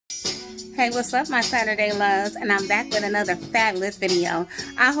Hey, what's up, my Saturday loves? And I'm back with another fabulous video.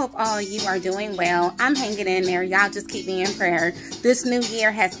 I hope all of you are doing well. I'm hanging in there. Y'all just keep me in prayer. This new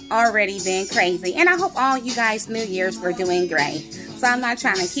year has already been crazy. And I hope all you guys' New Year's were doing great. So I'm not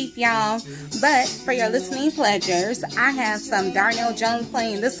trying to keep y'all, but for your listening pleasures, I have some Darnell Jones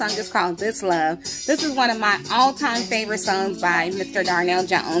playing. This song is called This Love. This is one of my all-time favorite songs by Mr. Darnell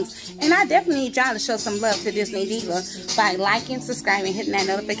Jones. And I definitely need y'all to show some love to Disney Diva by liking, subscribing, hitting that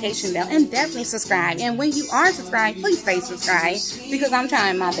notification bell, and definitely subscribe. And when you are subscribed, please stay subscribed because I'm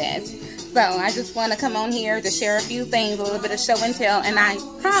trying my best. So I just want to come on here to share a few things, a little bit of show and tell, and I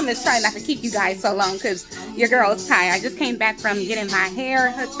promise try not to keep you guys so long because your girl is tired. I just came back from getting my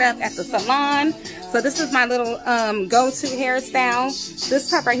hair hooked up at the salon. So this is my little go-to hairstyle.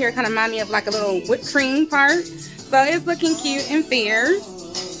 This top right here kind of reminds me of like a little whipped cream part. So it's looking cute and fierce.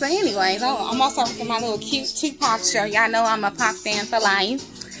 So anyways, I'm also with my little cute Tupac show. Y'all know I'm a pop fan for life.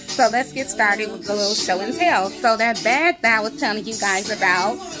 So let's get started with the little show and tell. So that bag that I was telling you guys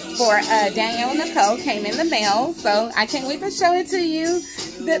about for Danielle and Nicole came in the mail. So I can't wait to show it to you.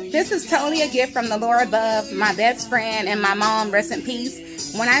 This is totally a gift from the Lord above, my best friend and my mom, rest in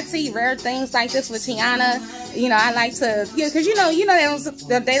peace. When I see rare things like this with Tiana, you know, I like to, because you know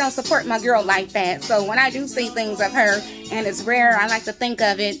they don't support my girl like that. So when I do see things of her and it's rare, I like to think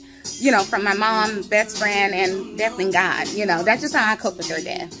of it, you know, from my mom, best friend, and definitely God. You know, that's just how I cope with her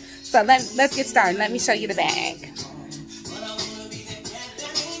death. So let's get started. Let me show you the bag.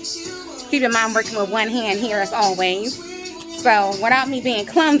 Keep in mind, I'm working with one hand here as always. So without me being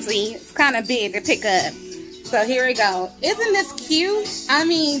clumsy, it's kind of big to pick up. So here we go. Isn't this cute? I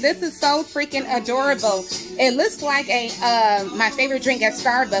mean, this is so freaking adorable. It looks like a my favorite drink at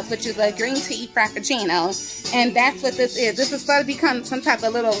Starbucks, which is a green tea frappuccino. And that's what this is. This is supposed to become some type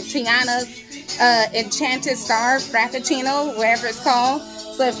of little Tiana's Enchanted Star frappuccino, whatever it's called.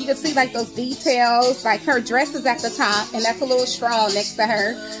 So if you can see like those details, like her dress is at the top, and that's a little straw next to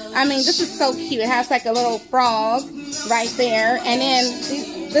her. I mean, this is so cute. It has like a little frog right there. And then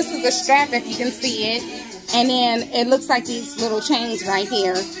this is the strap, if you can see it. And then it looks like these little chains right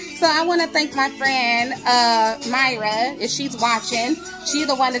here. So I want to thank my friend, Myra, if she's watching. She's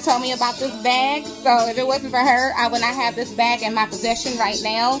the one that told me about this bag. So if it wasn't for her, I would not have this bag in my possession right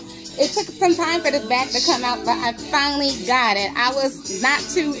now. It took some time for this bag to come out, but I finally got it. I was not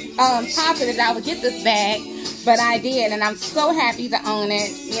too positive that I would get this bag, but I did, and I'm so happy to own it,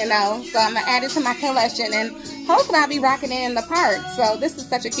 you know. So I'm going to add it to my collection, and hopefully I'll be rocking it in the park. So this is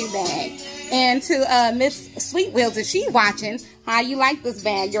such a cute bag. And to Miss Sweet Wheels, if she's watching, how you like this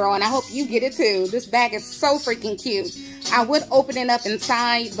bag, girl, and I hope you get it too. This bag is so freaking cute. I would open it up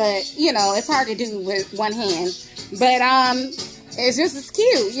inside, but, you know, it's hard to do with one hand. But, it's just as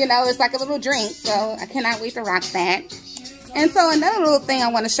cute, you know, it's like a little drink, so I cannot wait to rock that. And so another little thing I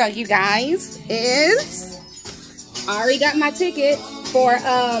want to show you guys is I already got my ticket for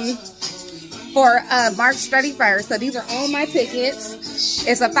March 31st. So these are all my tickets.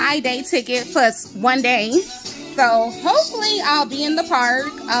 It's a 5-day ticket plus 1 day. So hopefully I'll be in the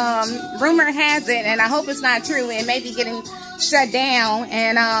park. Rumor has it, and I hope it's not true, it may be getting shut down,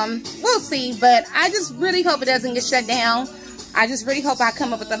 and we'll see. But I just really hope it doesn't get shut down. I just really hope I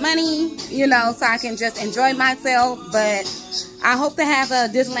come up with the money, you know, so I can just enjoy myself. But I hope to have a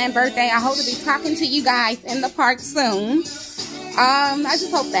Disneyland birthday. I hope to be talking to you guys in the park soon. I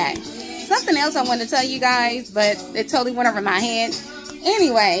just hope that. Something else I wanted to tell you guys, but it totally went over my head.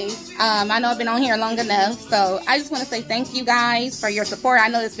 Anyways, I know I've been on here long enough, so I just want to say thank you guys for your support. I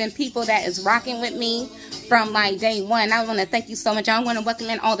know there's been people that is rocking with me from like day one. I want to thank you so much. I want to welcome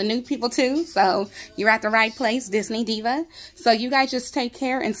in all the new people too. So you're at the right place, Disney Diva. So you guys just take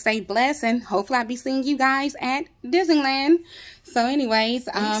care and stay blessed, and hopefully I'll be seeing you guys at Disneyland. So anyways,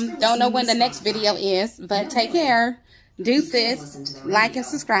 don't know when the next video is, but take care. Deuces, like and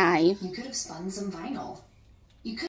subscribe. You could have spun some vinyl.